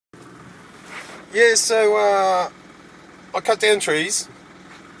Yeah, so I cut down trees.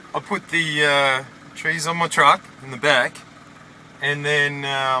 I put the trees on my truck in the back, and then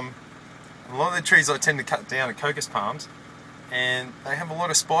a lot of the trees I tend to cut down are crocus palms, and they have a lot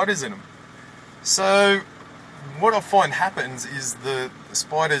of spiders in them. So what I find happens is the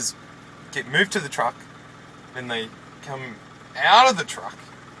spiders get moved to the truck, and they come out of the truck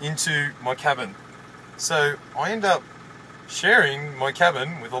into my cabin. So I end up sharing my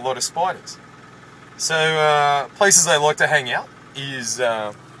cabin with a lot of spiders. So places they like to hang out is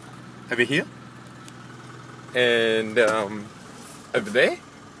over here and over there.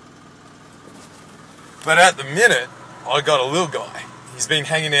 But at the minute, I got a little guy. He's been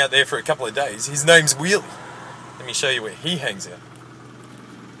hanging out there for a couple of days. His name's Wheelie. Let me show you where he hangs out.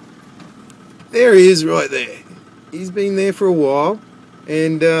 There he is right there. He's been there for a while,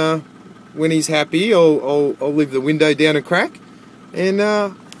 and when he's happy, I'll leave the window down a crack, and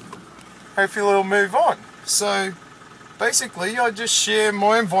hopefully it'll move on. So basically, I just share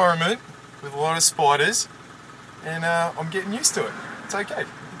my environment with a lot of spiders, and I'm getting used to it. It's okay.